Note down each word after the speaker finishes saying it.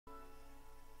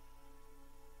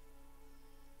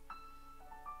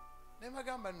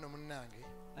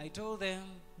I told them,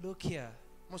 look here.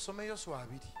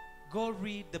 Go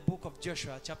read the book of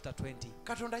Joshua chapter 20.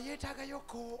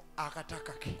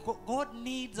 God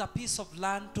needs a piece of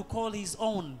land to call his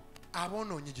own,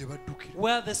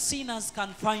 where the sinners can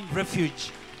find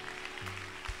refuge.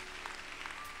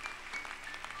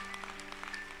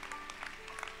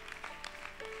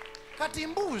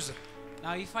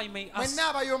 Now if I may ask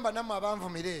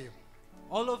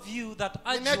all of you that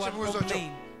argue and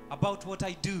complain about what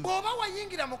I do,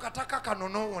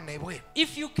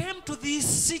 if you came to this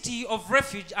city of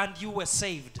refuge and you were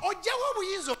saved,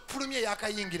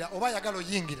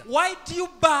 why do you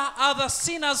bar other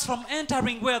sinners from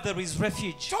entering where there is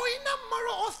refuge?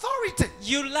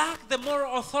 You lack the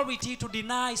moral authority to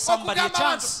deny somebody a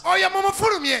chance.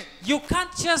 You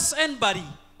can't chase anybody.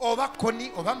 Oba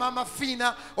koni, oba mama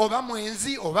fina, oba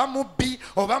mwenzi, oba mubi,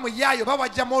 oba muyayo, oba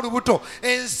wajjamu olubuto.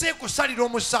 Ense kusalira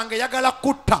omusange yagala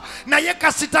kutta. Naye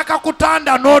kasitaka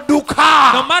kutanda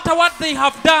n'odduka. No matter what they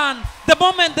have done, the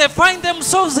moment they find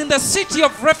themselves in the city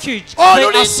of refuge, they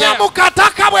are safe.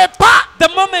 The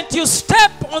moment you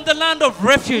step on the land of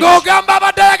refuge,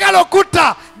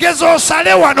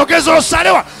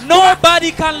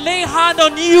 nobody can lay hand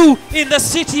on you in the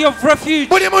city of refuge.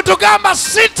 City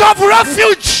of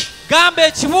refuge. Gambe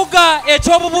ekibuga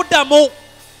eky'obubuddamu.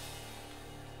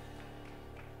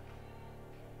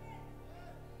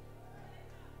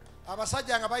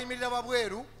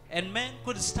 And men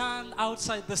could stand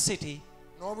outside the city,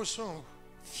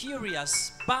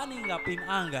 furious, burning up in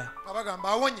anger.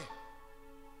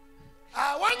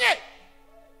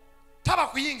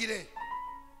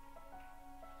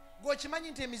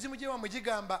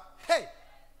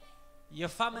 Your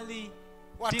family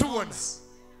demons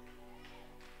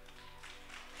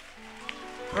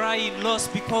crying loss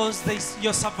because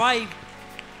you survived.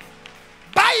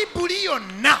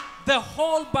 The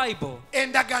whole Bible,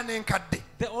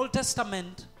 the Old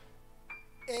Testament,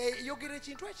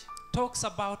 talks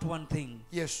about one thing.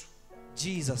 Yes.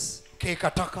 Jesus.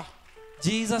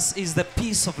 Jesus is the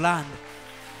piece of land.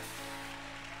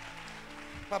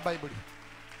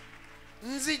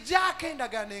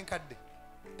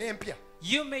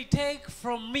 You may take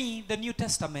from me the New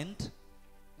Testament,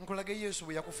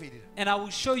 and I will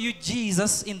show you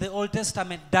Jesus in the Old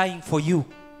Testament dying for you.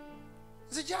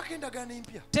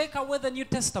 Take away the New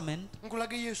Testament,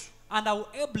 and I will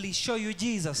ably show you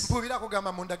Jesus.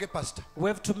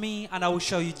 Wave to me and I will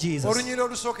show you Jesus.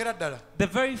 The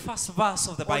very first verse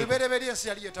of the Bible.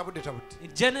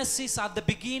 In Genesis, at the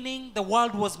beginning, the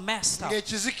world was messed up,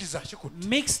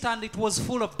 mixed, and it was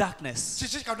full of darkness.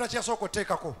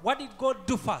 What did God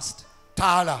do first?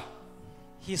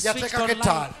 He switched on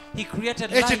light. He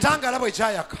created light.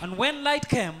 And when light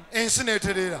came,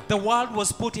 the world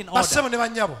was put in order.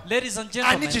 Ladies and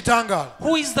gentlemen,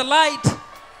 who is the light?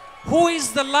 Who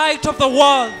is the light of the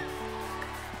world?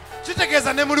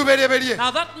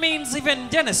 Now that means even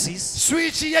Genesis,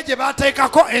 the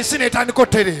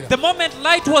moment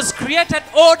light was created,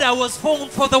 order was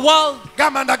formed for the world.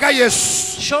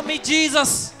 Show me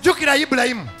Jesus.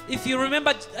 If you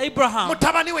remember Abraham,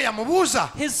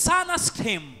 his son asked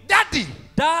him, Dad,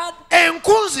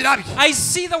 I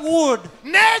see the wood,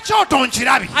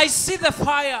 I see the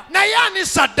fire,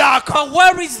 but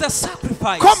where is the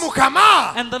sacrifice?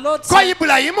 And the Lord said,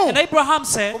 and Abraham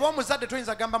said,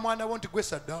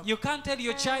 you can't tell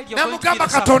your child you're going to give the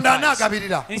sacrifice.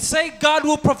 And he said, God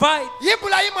will provide.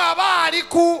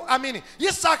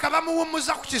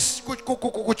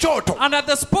 And at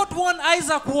the spot when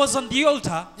Isaac was on the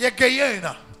altar,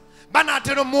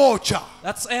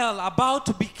 that's El, about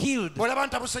to be killed.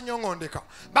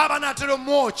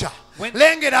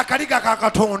 Lengera akaliga ka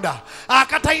Katonda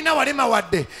akatalina walema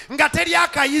wadde nga teri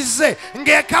akayize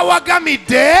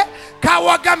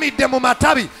ng'ekawagamidde mu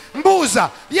matabi. Mbuuza,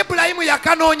 Ibulayimu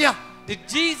yakanoonya?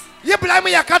 Ibulayimu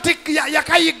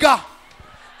yakayiga?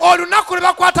 Olunaku lwe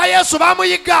bakwata Yesu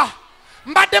baamuyiga?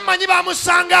 Mbadde manyi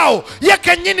baamusangawo ye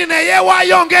kennyini ne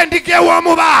yeewaayo ng'endiga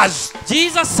ew'omubaazi.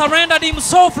 Jesus surrendered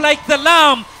himself like the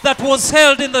lamb that was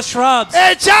held in the shrubs.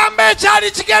 Ekyamba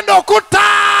ekyali kigenda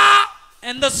okutta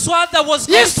and the sword that was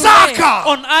going to lay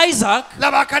on Isaac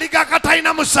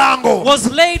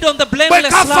was laid on the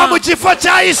blameless lamb. He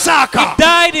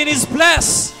died in his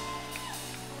place.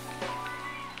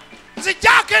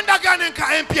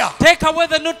 Take away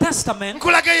the New Testament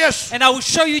and I will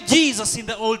show you Jesus in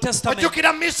the Old Testament. Do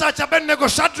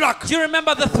you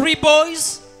remember the three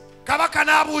boys?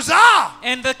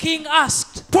 And the king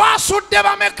asked,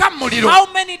 How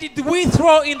many did we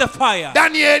throw in the fire?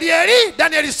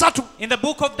 In the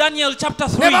book of Daniel chapter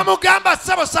 3. And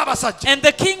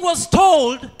the king was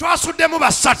told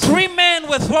 3 men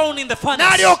were thrown in the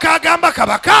furnace.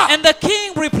 And the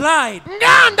king replied,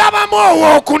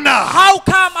 how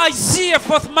come I see a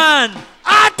 4th man?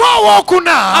 And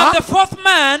the 4th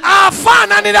man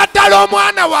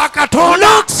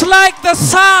looks like the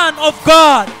Son of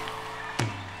God.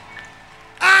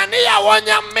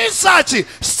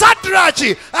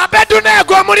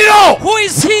 Who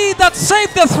is he that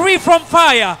saved the 3 from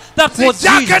fire? That was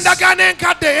Jesus.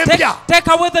 Take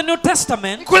away the New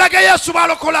Testament,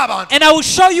 and I will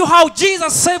show you how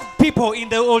Jesus saved people in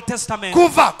the Old Testament.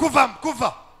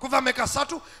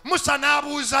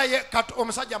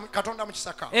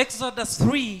 Exodus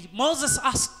 3, Moses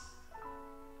asked,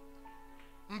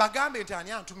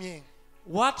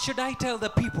 what should I tell the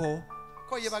people?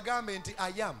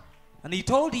 And he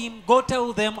told him, go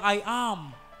tell them I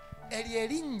am.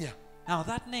 Now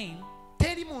that name,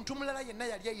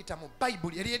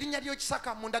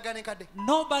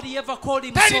 nobody ever called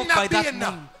himself by that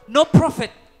name. No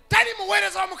prophet,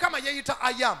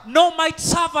 no might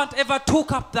servant ever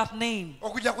took up that name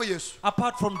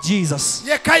apart from Jesus.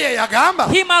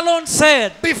 Him alone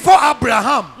said, before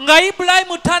Abraham, I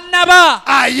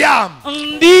am.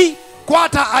 I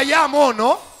am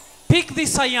ono. Pick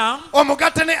this I am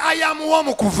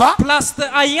plus the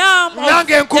I am of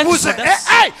Exodus.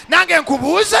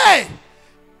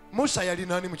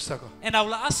 And I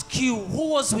will ask you, who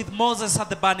was with Moses at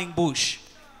the burning bush?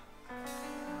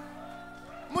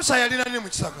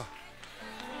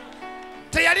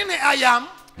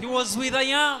 He was with I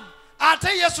am. And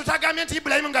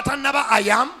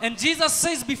Jesus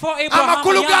says before Abraham,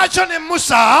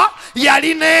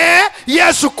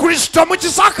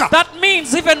 that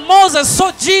means even Moses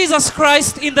saw Jesus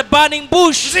Christ in the burning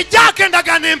bush. Take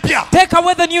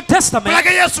away the New Testament,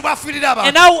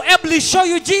 and I will ably show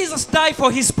you Jesus died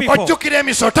for his people. Do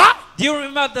you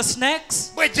remember the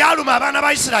snakes? When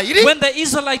the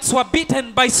Israelites were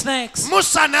beaten by snakes,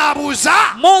 Moses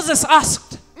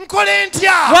asked, what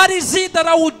is it that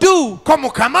I will do?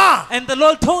 And the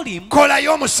Lord told him,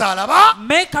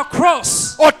 make a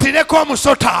cross,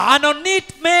 and on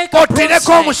it make a cross,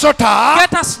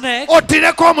 get a snake,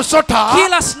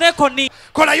 kill a snake on it,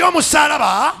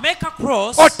 make a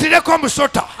cross, and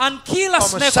kill a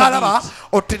snake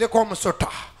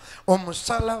on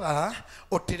it.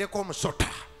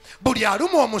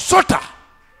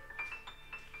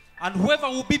 And whoever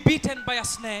will be beaten by a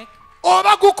snake, and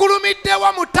the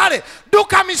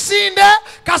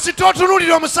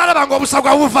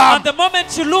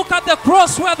moment you look at the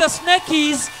cross where the snake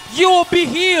is, you will be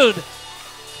healed.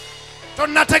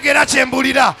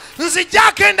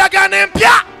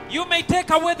 You may take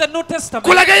away the New Testament,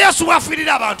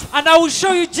 and I will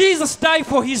show you Jesus died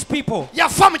for his people. He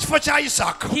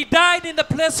died in the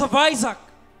place of Isaac.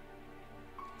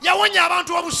 He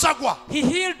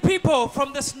healed people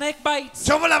from the snake bites.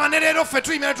 And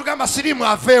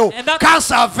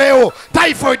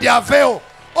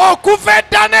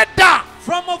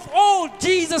from of old,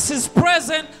 Jesus is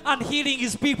present and healing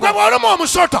his people.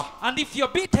 And if you're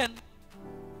beaten,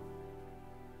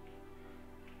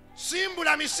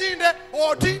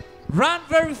 run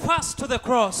very fast to the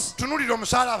cross.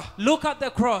 Look at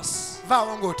the cross.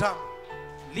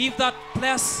 Leave that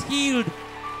place healed.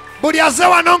 And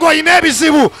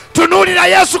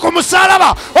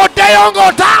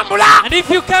if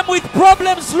you came with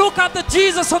problems, look at the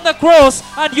Jesus on the cross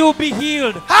and you'll be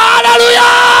healed.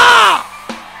 Hallelujah!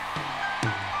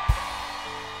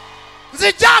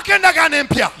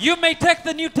 You may take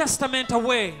the New Testament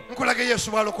away,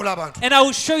 and I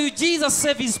will show you Jesus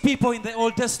saved his people in the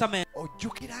Old Testament.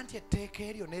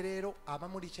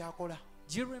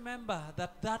 Do you remember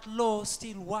that that law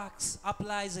still works,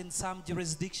 applies in some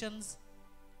jurisdictions?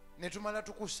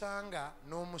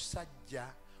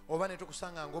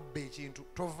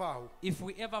 If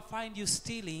we ever find you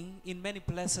stealing in many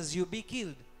places, you'll be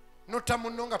killed. And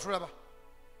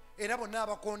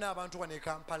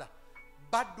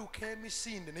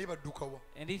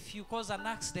if you cause an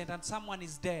accident and someone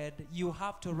is dead, you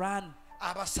have to run.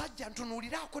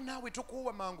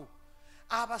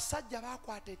 Abasajja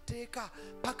bakwata etteeka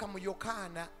paka mu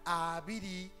Yokaana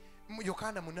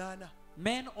 2:8.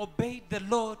 Men obeyed the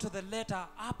law to the letter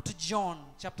up to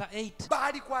John chapter 8.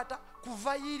 Baalikwata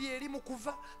kuva yiri eri mu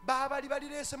kuva baabali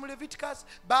balireese mu Leviticus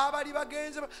baabali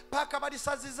bagenze paka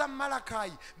balisaziza mu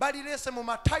Malakayi balireese mu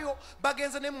Matayo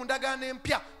bagenze ne mu ndagaano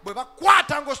empya bwe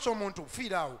bakwata ng'ossa omuntu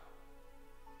fiiraawo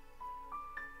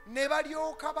ne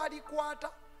balyoka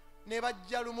balikwata ne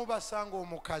bajja lumu basanga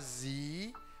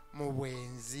omukazi mu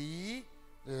bwenzi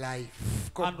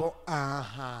life kobo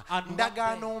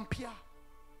ndagaano mpya.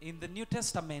 In the New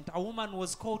Testament, a woman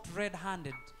was caught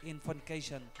red-handed in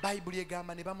fornication. And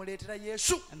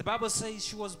the Bible says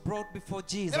she was brought before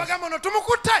Jesus.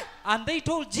 And they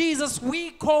told Jesus,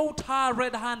 we caught her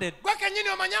red-handed.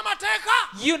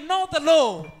 You know the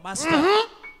law, Master.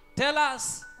 Tell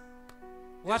us,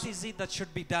 what is it that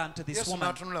should be done to this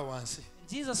woman?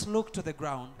 Jesus looked to the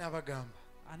ground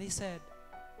and he said,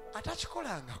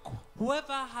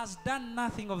 whoever has done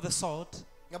nothing of the sort,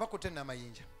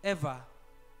 ever,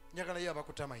 njagala yo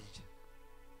abakuta mayinja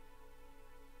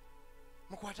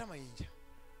mukwata mayinja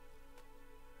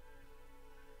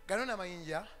gano na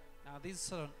mayinja. Now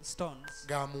these stones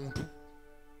ga muntu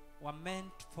were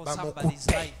meant for somebody's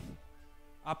life.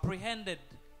 Apprehended,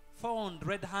 found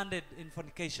red-handed in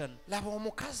fornication. Laba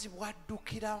omukazi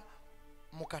bwaddukira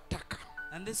mu kataka.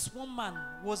 And this woman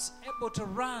was able to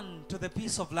run to the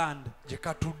piece of land gye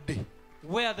katudde,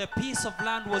 where the piece of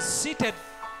land was seated.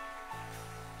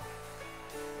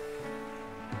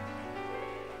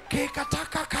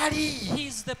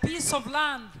 He's the piece of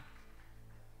land.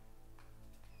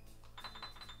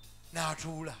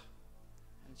 N'atuula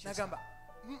n'agamba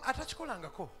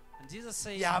atakikolangako. And Jesus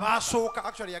said, yabaasooka,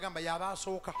 actually yagamba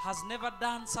yabaasooka, has never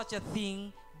done such a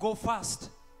thing, go fast.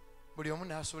 buli omu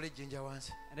n'asuula ejjinja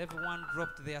wansi. And everyone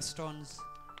dropped their stones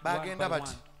one bagenda by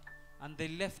bati one. And they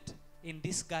left in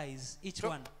disguise, each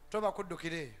one. toba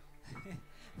kuddukira eyo.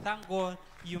 Thank God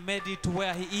you made it to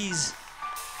where he is.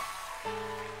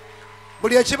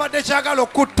 Buli ekibadde kyagala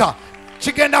okutta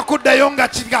kigenda kuddayo nga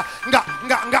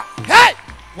hey!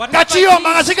 Nga kiyomba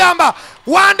nga kigamba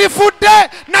wandifudde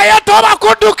naye toba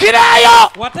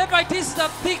kuddukireeyo. Whatever it is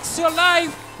that fixes your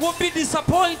life will be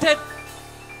disappointed.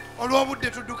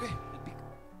 Olw'obudde tudduke.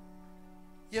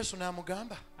 Yesu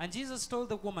n'amugamba, And Jesus told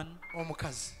the woman,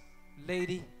 omukazi,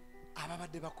 lady,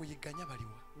 ababadde bakuyigganya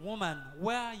baliwa? woman,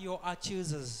 where are your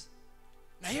accusers?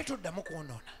 Naye toddamu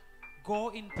kwonoona. Go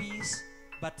in peace,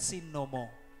 but sin no more.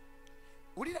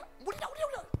 Ulira.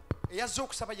 Eyazze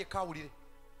okusaba yekka awulire.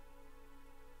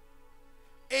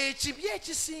 Ekibi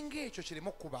ekisinga ekyo kireme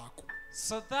okubaako.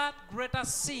 So that greater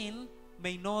sin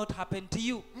may not happen to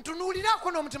you.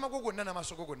 Ntunuuliraako n'omutima gwo gwonna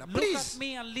n'amaaso go gonna. Look at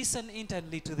me and listen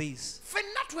intently to this.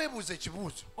 Ffenna twebuuza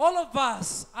ekibuuzo. All of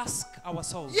us ask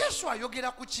ourselves, Yesu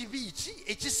ayogera ku kibi ki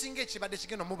ekisinga ekibadde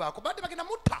kigenda omubaako badde bagenda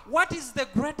mutta. what is the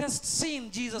greatest sin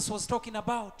Jesus was talking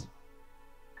about?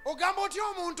 Ogamba otya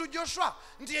omuntu Joshua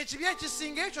nti ekibi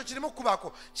ekisinga ekyo kireme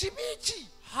okubaako? Kibi ki?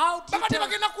 How do you Babadde tell?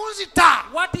 bagenda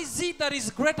kunzita. What is it that is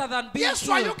greater than being Yesu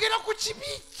killed? ayogera ku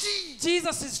kibi ki?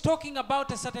 Jesus is talking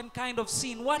about a certain kind of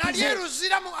sin. What is Nali it?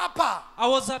 eruzira mu apa I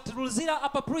was at Luzira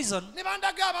Upper Prison ne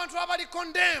bandaga abantu abali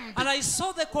condemned and I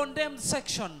saw the condemned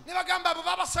section. ne bagamba abo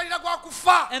babasalira gwa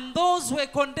kufa And those who were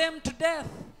condemned to death,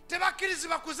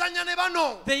 tebakkirizibwa kuzannya ne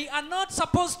bano. they are not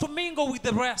supposed to mingle with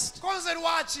the rest. Konze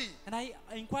lwaki? And I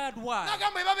inquired why.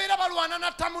 Nagamba babeera balwana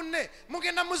natta munne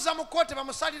mugenda muzza mu kkooti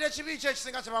bamusalire ekibi kye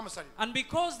ekisinga kye bamusalira. And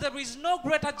because there is no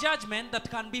greater judgment that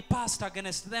can be passed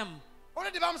against them,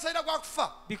 Already bamusalira gwa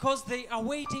kufa. because they are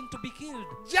waiting to be killed.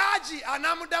 Jaji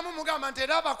anamuddamu mugamba nti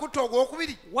era bakutta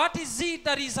ogwokubiri. What is it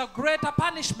that is a greater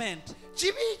punishment?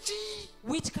 Kibi ki?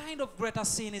 Which kind of greater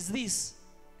sin is this?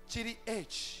 Kiri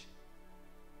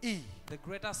H-E The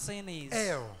greater sin is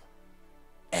L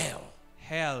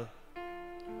hell.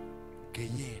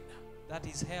 Geyeena. That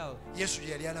is hell. Yesu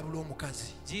yali alabula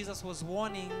omukazi. Jesus was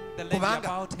warning the lady Kubanga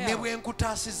about ne hell. bwe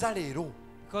nkutaasiza leero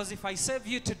Because if I save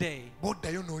you today,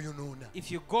 bw'oddayo n'oyonoona.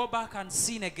 if you go back and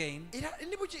sin again, Era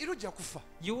ojja kufa.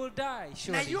 you will die,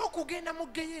 Naye surely. okugenda mu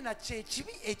geyeena kye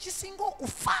kibi ekisinga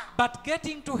okufa. But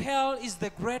getting to hell is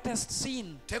the greatest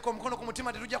sin. Teeka omukono ku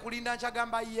mutima tetujja kulinda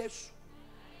nkyagamba Yesu.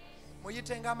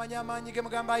 Muyitenga amanya amaanyi ge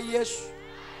mugamba Yesu.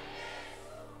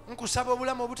 Nkusaba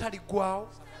obulamu obutaliggwaawo.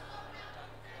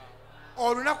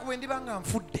 Olunaku bwe ndiba nga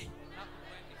nfudde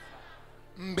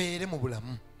mbeere mu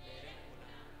bulamu.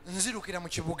 Nzirukira mu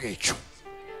kibuga ekyo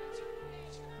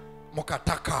mu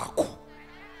kataka ako.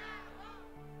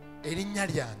 Erinnya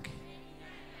lyange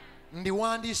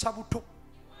ndiwandiisa buto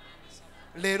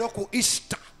leero ku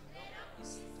Easter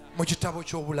mu kitabo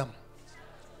ky'obulamu.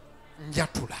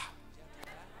 Njatula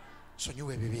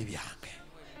sonyiwa ebibi byange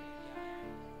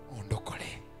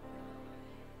ondokole.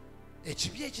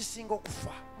 Ekibi ekisinga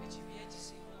okufa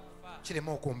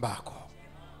kireme okumbaako.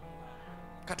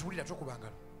 Kati wulira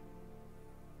tokubangalo.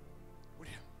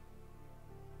 Wulira.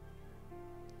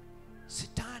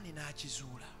 Sitaani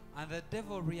n'akizuula And the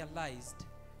devil realized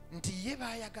nti ye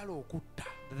baayagala okutta.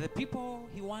 that the people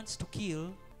he wants to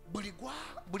kill,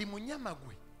 Buli munyama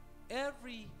gwe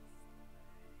every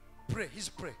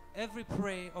Every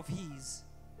prayer of his.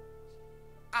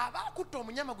 Abakutta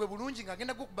omunyama gwe bulungi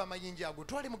ng'agenda gukuba amayinja ago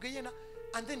twali mu Geyena,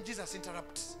 and then Jesus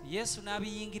interrupts. Yesu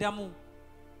n'abiyingiramu.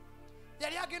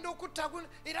 Yali agenda okutta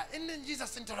era and then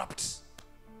Jesus interrupts.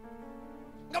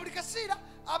 Nga buli kaseera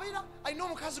abeera alina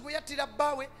omukazi gwe yattira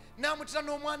bbaawe n'amutira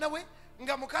n'omwana we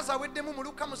nga mukazi aweddemu mu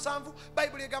Luka 7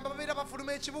 Bayibuli egamba babeera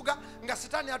bafuluma ekibuga nga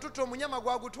Setaani atutta omunyama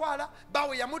gwagutwala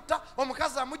bbaawe yamutta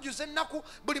omukazi amujjuza ennaku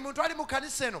buli muntu ali mu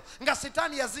kanisa eno nga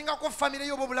Setaani yazingako famire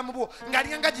y'obulamu bwo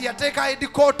ng'alinga nga gye yateeka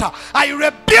headquarter. I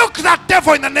rebuke that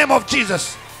devil in the name of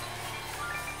Jesus.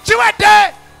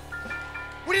 Kiwedde!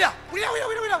 Wulira.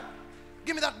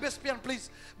 Give me that best piano please.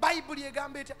 Bayibuli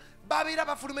egamba etya babeera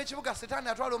bafuluma ekibuga Setaani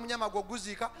atwala omunyama gwe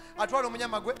oguziika atwala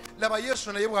omunyama gwe laba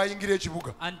Yesu naye bw'ayingira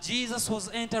ekibuga. And Jesus was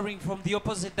entering from the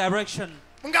opposite direction.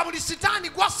 Nga buli Setaani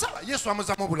gw'asaba Yesu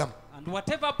amuzaamu obulamu. And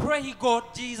whatever prayer he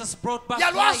got, Jesus brought back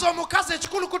life. Omukazi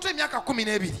ekikulukuta emyaka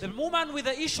 12. The woman with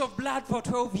the issue of blood for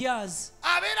 12 years.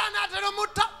 Abeera n'atera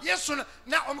omutta Yesu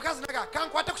omukazi naga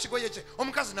kankwate ku kigoye kye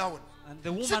omukazi n'awona. And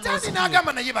the woman was healed. Setaani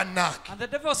n'agamba naye bannange. And the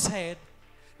devil said,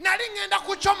 nali ngenda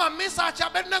kuchoma Mesaki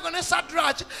Abednego ne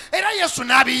Sadraki era Yesu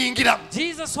n'abiyingira.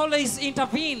 Jesus always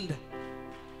intervened.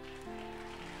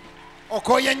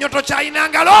 Okoye nnyoto kyalina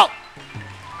ngalo.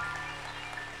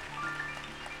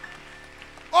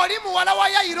 Oli muwala wa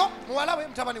Yayiro, muwala we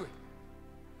mutabani we.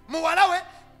 Muwala we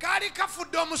kaali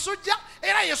kafudde omusujja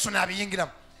era Yesu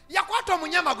n'abiyingiramu. Yakwata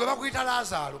omunyama gwe bakuyita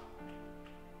Lazaro.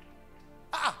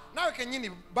 Nawe kennyini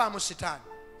baamu Setaani.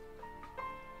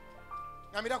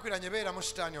 Ngamira kwiranye beera mu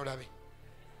Setaani olabe.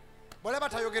 Bw'olaba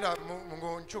tayogera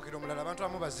ng'onkyukira omulala abantu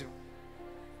abamu bazibu.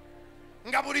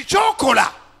 Nga buli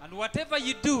kyokola. And whatever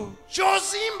you do,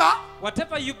 kyozimba,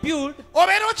 whatever you build,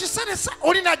 obeera okiseresa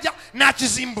oli najja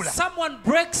n'akizimbula. Someone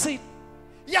breaks it.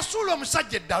 Yasuula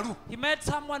omusajja eddalu. He made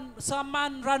some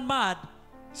man run mad.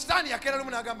 Setaani yakeera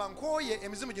lumu n'agamba nkooye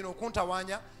emizimu gino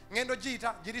okuntawaanya ngendo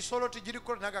giyita giri soloti giri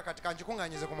koloti naga kati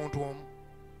kankikuŋŋaanyize ku muntu omu.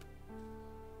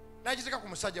 N'agiteeka ku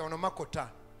musajja wano Makota.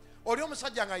 Oli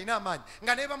omusajja ng'alina amaanyi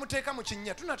nga ne bamuteeka mu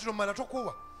kinnya tunatiro mala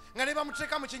tokuwa nga ne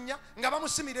bamuteeka mu kinnya nga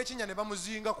bamusimira ekinnya ne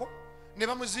bamuzingako ne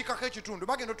bamuziikako ekitundu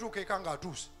bagenda otuuka eka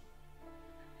ng'atuuse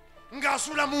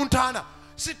ng'asula mu ntaana.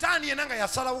 Setaani yenna nga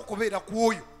yasalawo okubeera ku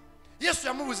oyo. Yesu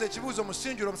yamubuuza ekibuuzo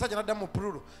musinjula omusajja n'addamu mu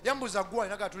pululo yamubuuza gwa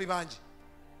naga tuli bangi.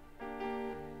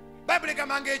 Bayibuli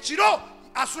egamba ng'ekiro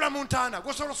asula mu ntaana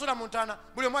gw'osobola osula mu ntaana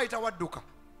buli omu ayita wadduka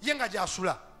ye nga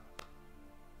gy'asula.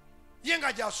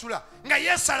 Yenga jasula nga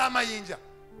yesala amayinja.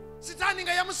 Setaani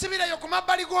nga yamusibirayo ku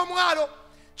mabbali g'omwalo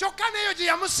kyokka neyo gye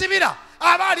yamusibira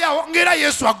abaali awo ng'era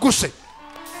Yesu agguse.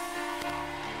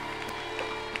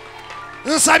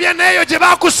 Nsabye neyo gye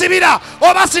baakusibira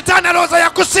oba Setaani alowooza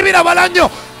yakusibira wala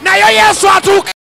nnyo naye Yesu atuuka